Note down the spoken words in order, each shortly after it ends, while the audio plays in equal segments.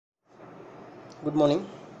Good morning.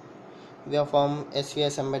 We are from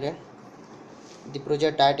SVS Embedded. The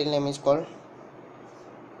project title name is called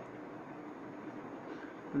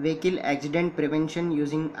Vehicle Accident Prevention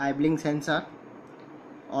using Eyeblink sensor,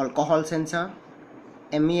 alcohol sensor,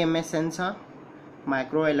 MEMS sensor,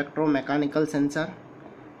 micro electromechanical sensor,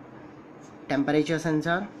 temperature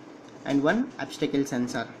sensor, and one obstacle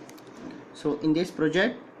sensor. So in this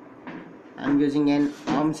project I am using an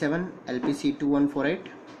ARM7 LPC2148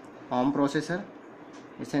 ARM processor.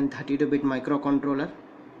 It's an 32-bit microcontroller,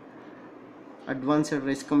 advanced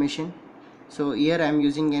RISC machine. So here I am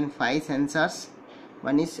using in 5 sensors.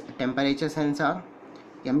 One is temperature sensor,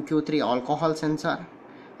 MQ3 alcohol sensor,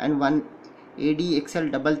 and one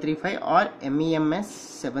ADXL335 or MEMS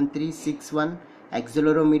 7361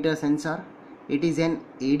 accelerometer sensor. It is an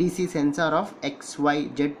ADC sensor of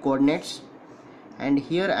XYZ coordinates. And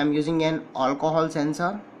here I am using an alcohol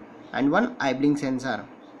sensor and one Eyeblink sensor.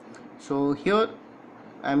 So here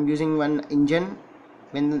I am using one engine.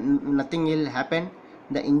 When nothing will happen,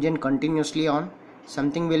 the engine continuously on.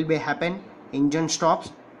 Something will be happen, engine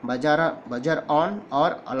stops, buzzer on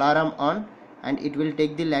or alarm on, and it will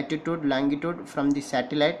take the latitude longitude from the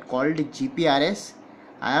satellite called GPRS.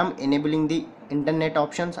 I am enabling the internet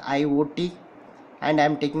options IoT, and I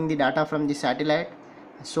am taking the data from the satellite.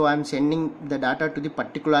 So I am sending the data to the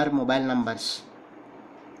particular mobile numbers.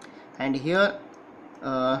 And here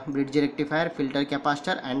bridge rectifier, filter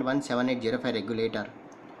capacitor, and one 7805 regulator.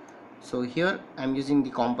 So here I am using the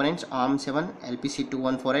components ARM7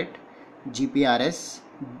 LPC2148, GPRS,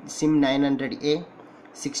 SIM900A,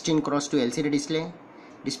 16x2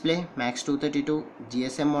 display, Max 232,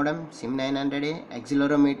 GSM modem, SIM900A,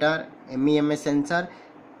 accelerometer, MEMS sensor,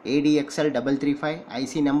 ADXL335,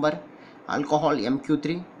 IC number, alcohol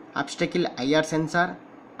MQ3, obstacle IR sensor,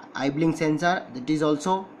 Eyeblink sensor, that is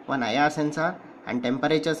also one IR sensor, and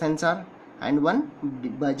temperature sensor, and one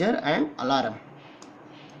buzzer and alarm.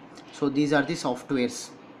 So these are the softwares.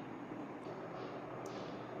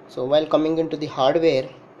 So while coming into the hardware,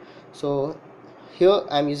 so here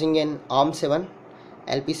I am using an ARM7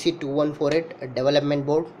 LPC2148 development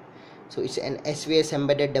board. So it's an SVS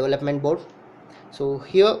embedded development board. So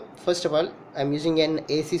here first of all I am using an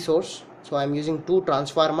AC source. So I am using two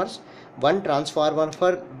transformers, one transformer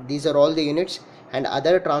for these are all the units, and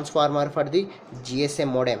other transformer for the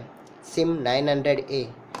GSM modem,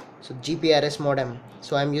 SIM900A, so GPRS modem.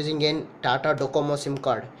 So I am using a Tata Docomo SIM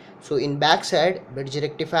card. So in back side, bridge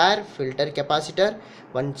rectifier, filter capacitor,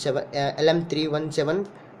 LM317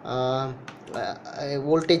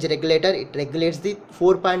 voltage regulator. It regulates the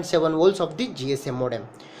 4.7 volts of the GSM modem.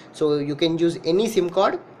 So you can use any SIM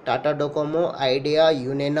card, Tata Docomo, Idea,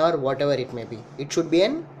 Uninor, whatever it may be. It should be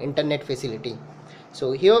an internet facility.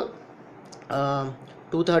 So here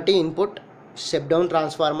 230 input step down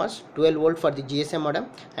transformers, 12 volt for the GSM modem,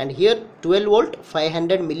 and here 12 volt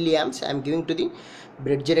 500 milliamps I am giving to the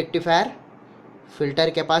bridge rectifier,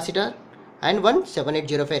 filter capacitor, and one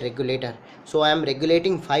 7805 regulator. So I am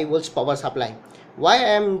regulating 5 volts power supply. Why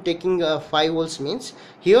I am taking 5 volts means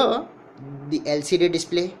here the LCD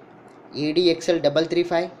display,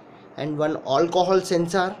 ADXL335, and one alcohol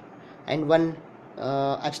sensor, and one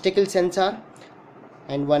obstacle sensor,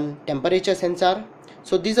 and one temperature sensor.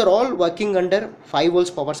 So these are all working under 5 volts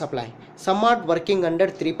power supply. Some are working under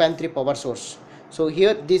 3.3 power source. So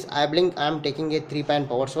here this Eyeblink I am taking a 3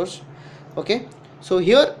 power source. Okay, so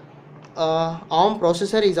here ARM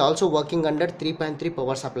processor is also working under 3.3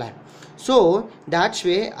 power supply. So that's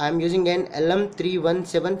way I am using an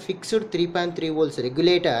LM317 fixed 3.3 volts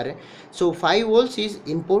regulator. So 5 volts is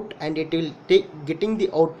input and it will take getting the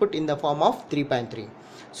output in the form of 3.3.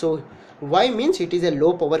 So why means it is a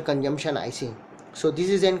low power consumption IC. So this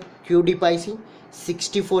is an QDP IC,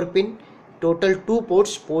 64 pin, total 2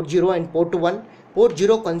 ports, port 0 and port 1. Port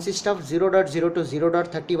 0 consists of 0.0 to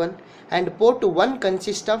 0.31, and port 1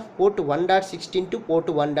 consists of port 1.16 to port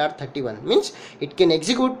 1.31. Means it can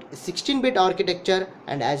execute 16-bit architecture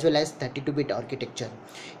and as well as 32-bit architecture.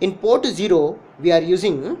 In port 0 we are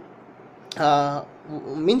using we are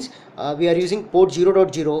using port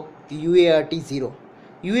 0.0 UART 0.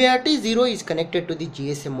 UART 0 is connected to the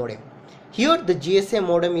GSM modem. Here the GSM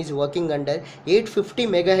modem is working under 850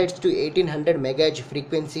 MHz to 1800 MHz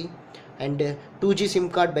frequency, and 2G SIM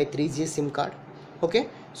card by 3G SIM card. Okay,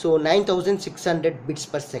 so 9600 bits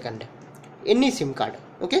per second, any SIM card.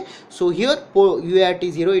 Okay, so here port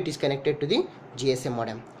UART 0 it is connected to the GSM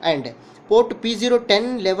modem, and port P0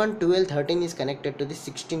 10 11 12 13 is connected to the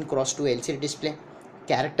 16x2 LCD display,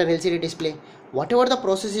 character LCD display. Whatever the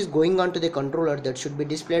process is going on to the controller, that should be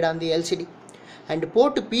displayed on the LCD. and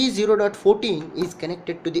port P0.14 is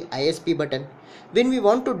connected to the ISP button. When we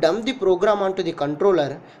want to dump the program onto the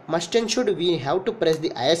controller, must and should we have to press the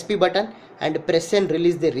ISP button and press and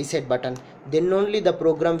release the reset button. Then only the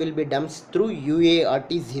program will be dumped through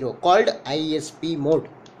UART0 called ISP mode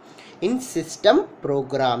in system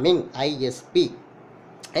programming, ISP.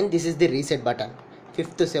 And this is the reset button,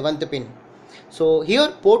 5th to 7th pin. So here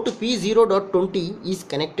port P0.20 is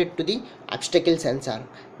connected to the obstacle sensor.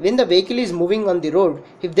 When the vehicle is moving on the road,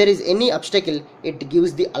 if there is any obstacle, it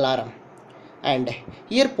gives the alarm. And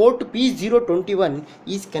here port P021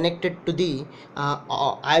 is connected to the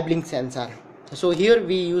Eyeblink sensor. So here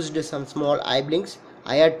we used some small Eyeblinks,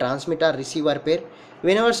 IR transmitter receiver pair.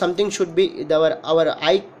 Whenever something should be, our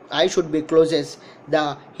eye should be closes,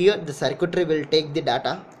 here the circuitry will take the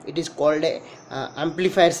data. It is called a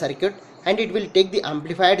amplifier circuit, and it will take the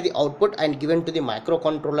amplified the output and given to the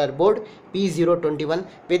microcontroller board P021.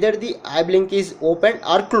 Whether the Eyeblink is open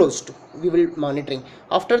or closed, we will monitoring.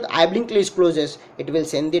 After the Eyeblink is closes, it will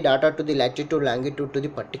send the data to the latitude longitude to the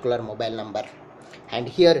particular mobile number. And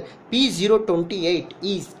here P028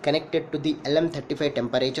 is connected to the LM35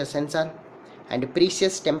 temperature sensor and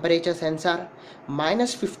precious temperature sensor,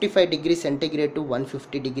 minus 55 degrees centigrade to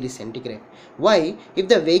 150 degrees centigrade. Why? If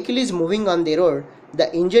the vehicle is moving on the road, the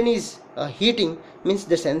engine is heating, means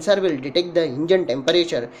the sensor will detect the engine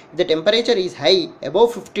temperature. If the temperature is high,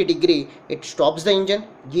 above 50 degree, it stops the engine,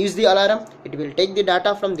 gives the alarm. It will take the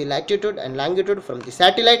data from the latitude and longitude from the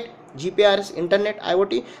satellite, GPRS, internet,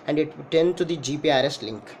 IoT, and it will send to the GPRS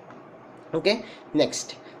link. Okay,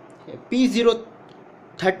 next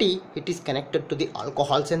P030, it is connected to the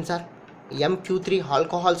alcohol sensor, MQ3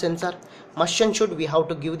 alcohol sensor. Must and should we have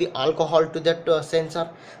to give the alcohol to that sensor.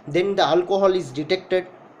 Then the alcohol is detected,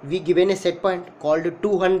 we given a set point called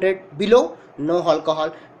 200, below no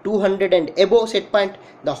alcohol, 200 and above set point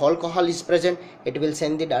the alcohol is present. It will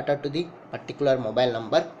send the data to the particular mobile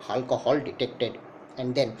number, alcohol detected.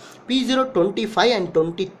 And then P025 and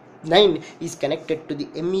 29 is connected to the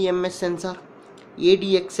MEMS sensor,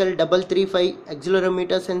 ADXL 335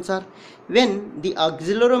 accelerometer sensor. When the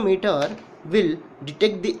accelerometer will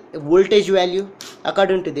detect the voltage value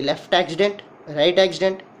according to the left accident, right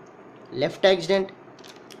accident, left accident,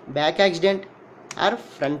 back accident, or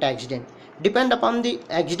front accident. Depend upon the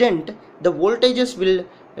accident, the voltages will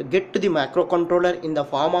get to the microcontroller in the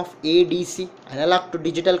form of ADC, analog to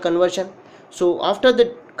digital conversion. So after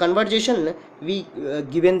the conversion, we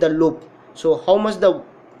given the loop. So how much the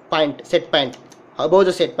point, set point, above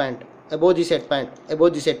the set point, above the set point,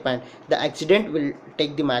 above the set point, the accident will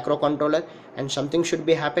take the microcontroller, and something should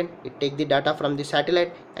be happen, it take the data from the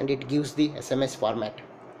satellite and it gives the SMS format.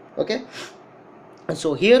 Okay,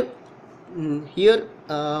 so here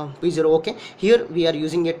P0, okay, here we are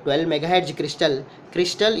using a 12 megahertz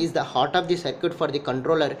crystal is the heart of the circuit for the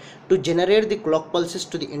controller to generate the clock pulses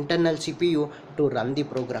to the internal CPU to run the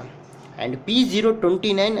program. And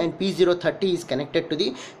P029 and P030 is connected to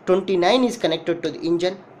the 29 is connected to the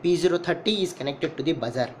engine, P030 is connected to the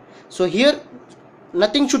buzzer. So here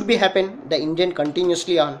nothing should be happen, the engine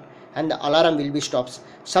continuously on and the alarm will be stops.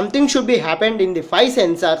 Something should be happened in the 5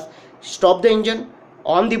 sensors, stop the engine,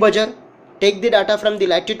 on the buzzer, take the data from the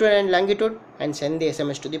latitude and longitude and send the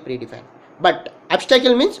SMS to the predefined. But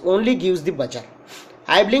obstacle means only gives the buzzer.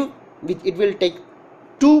 Eyeblink, it will take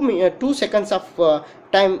 2 seconds of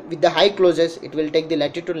time with the high closes. It will take the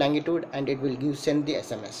latitude longitude and it will send the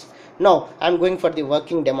SMS. Now I am going for the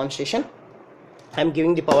working demonstration. I am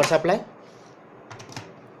giving the power supply.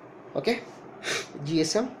 Okay,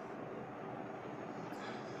 GSM.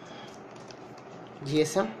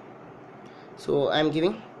 So I am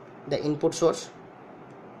giving the input source.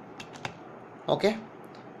 Okay,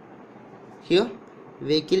 here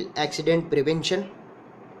vehicle accident prevention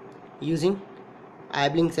using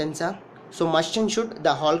Eyeblink sensor. So must and should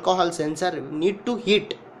the alcohol sensor need to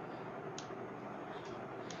heat.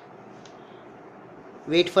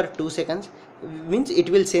 Wait for 2 seconds, means it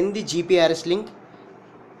will send the GPRS link.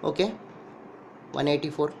 Okay,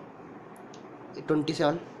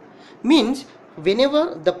 184.27 means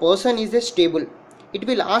whenever the person is stable, it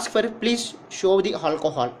will ask for please show the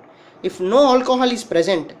alcohol. If no alcohol is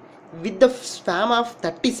present, with the span of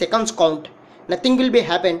 30 seconds count, nothing will be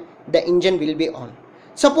happen, the engine will be on.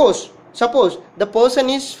 Suppose the person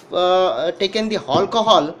is taken the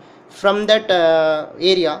alcohol from that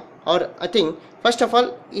area, or I think first of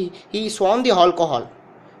all he swan the alcohol.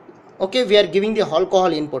 Okay, we are giving the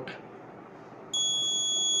alcohol input,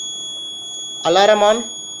 alarm on,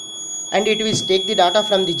 and it will take the data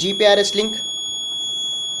from the GPRS link.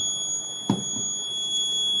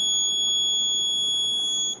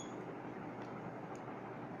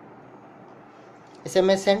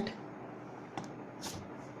 SMS sent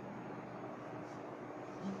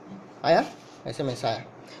आया, SMS आया,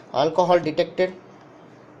 alcohol detected,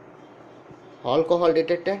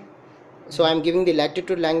 so I am giving the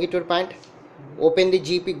latitude longitude point. Open the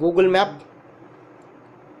GP Google map.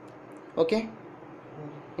 Okay,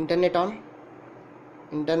 internet on,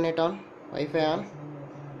 Wi-Fi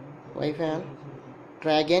on,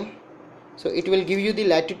 try again. So it will give you the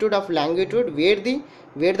latitude of longitude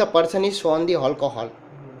where the person is on the alcohol.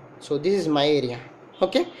 So this is my area.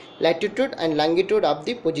 Okay, latitude and longitude of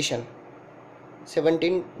the position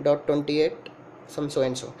 17.28 some so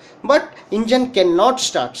and so, but engine cannot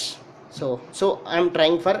start. So I am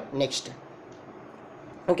trying for next.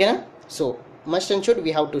 Okay na? So must and should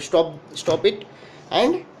we have to stop it,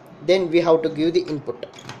 and then we have to give the input.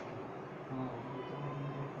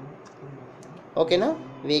 Okay na?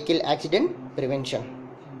 Vehicle accident prevention.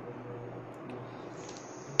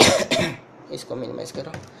 इसको minimize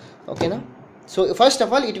करो. Okay na? So first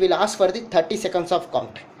of all it will ask for the 30 seconds of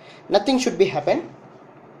count. Nothing should be happen.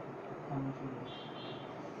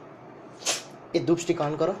 ये धूप stick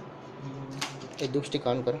on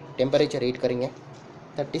करो, temperature read करेंगे.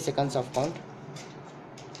 30 seconds of count.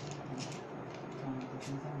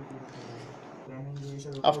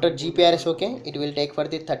 After GPRS okay, it will take for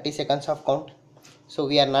the 30 seconds of count. So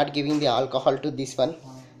we are not giving the alcohol to this one,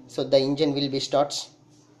 so the engine will be starts.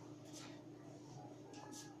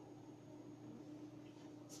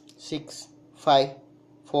 6, 5,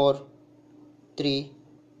 4, 3,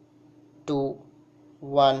 2,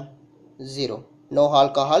 1, 0. No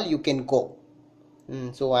alcohol, you can go.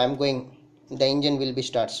 So I am going. The engine will be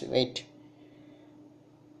starts. Wait.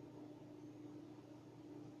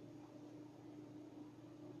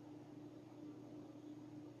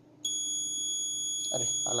 अरे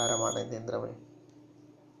alarm आ रहा है देंद्र भाई.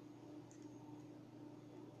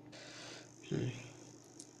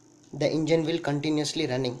 The engine will continuously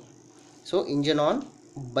running. So engine on,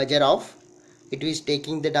 buzzer off. It is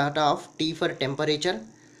taking the data of T for temperature,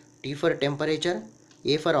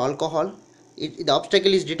 A for alcohol. The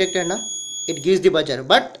obstacle is detected na, it gives the buzzer,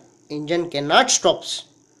 but engine cannot stops.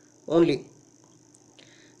 Only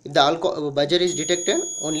if the buzzer is detected,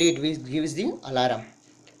 only it will gives the alarm.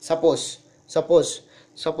 Suppose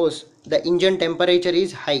the engine temperature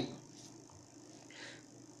is high,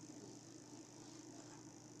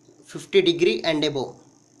 50 degree and above,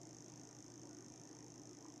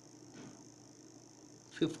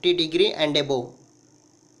 50 degree and above,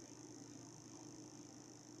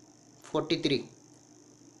 43,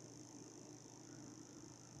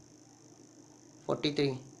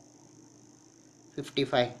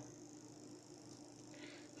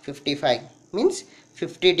 55 means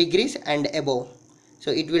 50 degrees and above.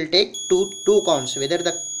 So it will take two counts, whether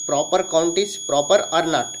the proper count is proper or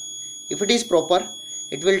not. If it is proper,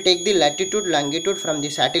 it will take the latitude longitude from the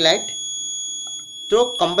satellite.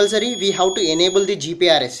 So compulsory we have to enable the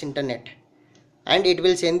GPRS internet, and it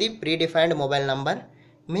will send the predefined mobile number.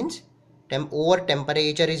 Means over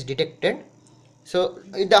temperature is detected. So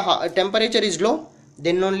if the temperature is low,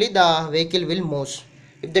 then only the vehicle will move.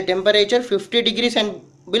 If the temperature 50 degrees and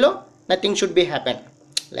below, nothing should be happen.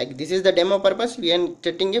 Like this is the demo purpose, we are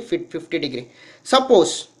setting a 50 degree.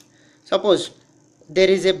 Suppose there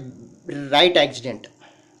is a right accident.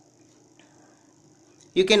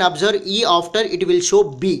 You can observe E after it will show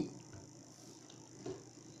B.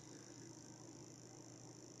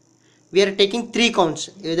 We are taking 3 counts,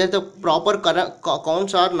 whether the proper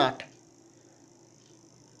counts or not.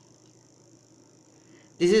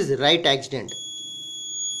 This is right accident.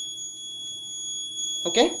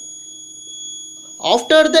 Okay.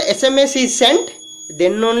 After the SMS is sent,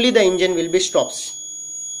 then only the engine will be stops.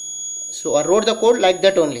 So I wrote the code like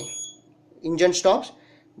that only. Engine stops,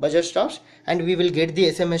 buzzer stops, and we will get the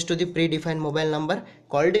SMS to the predefined mobile number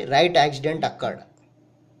called right accident occurred.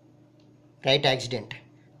 Right accident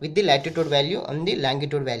with the latitude value and the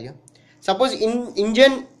longitude value. Suppose in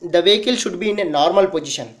engine, the vehicle should be in a normal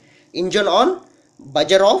position. Engine on,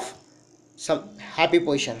 buzzer off, some happy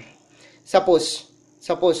position. Suppose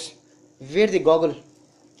wear the goggle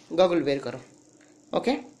wear karo.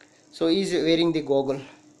 Okay, so he is wearing the goggle.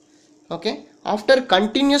 Okay, after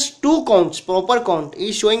continuous 2 counts, proper count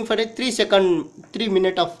is showing for a 3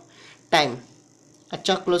 minute of time.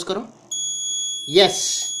 Acha close karo.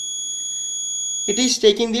 Yes, it is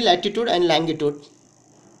taking the latitude and longitude.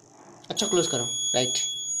 Acha close karo. Right,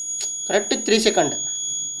 correct. 3 seconds.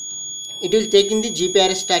 It is taking the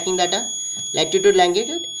GPRS tracking data, latitude,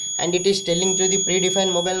 longitude, and it is telling to the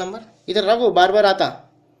predefined mobile number. इधर रखो, बार आता.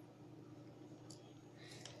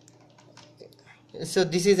 So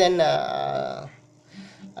this is an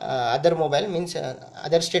other mobile, means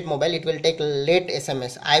other state mobile, it will take late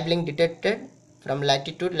SMS. Eyeblink detected from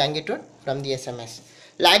latitude, longitude from the SMS.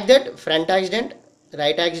 Like that, front accident,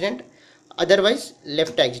 right accident, otherwise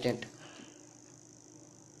left accident.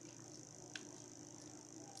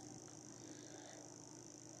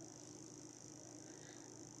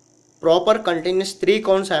 Proper continuous 3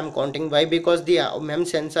 counts I am counting. Why? Because the MEMS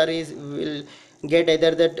sensor is will get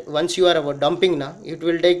either that once you are dumping now, it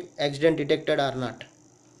will take accident detected or not.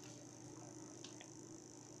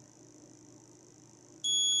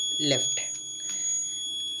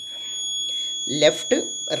 Left,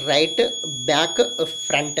 right, back,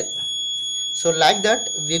 front. So like that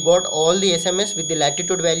we got all the SMS with the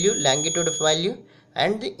latitude value, longitude value,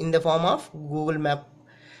 and in the form of Google Map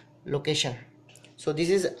location. So this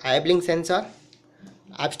is Eyeblink sensor,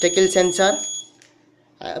 obstacle sensor,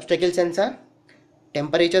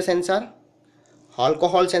 temperature sensor,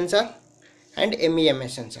 alcohol sensor, and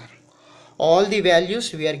MEMS sensor. All the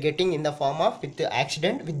values we are getting in the form of with the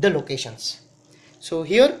accident with the locations. So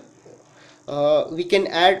here we can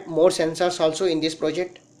add more sensors also in this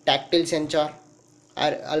project. Tactile sensor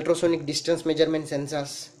or ultrasonic distance measurement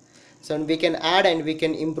sensors. So we can add and we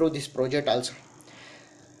can improve this project also.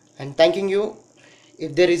 And thanking you.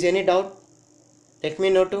 If there is any doubt, let me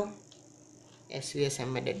know to SVS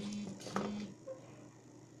Embedded.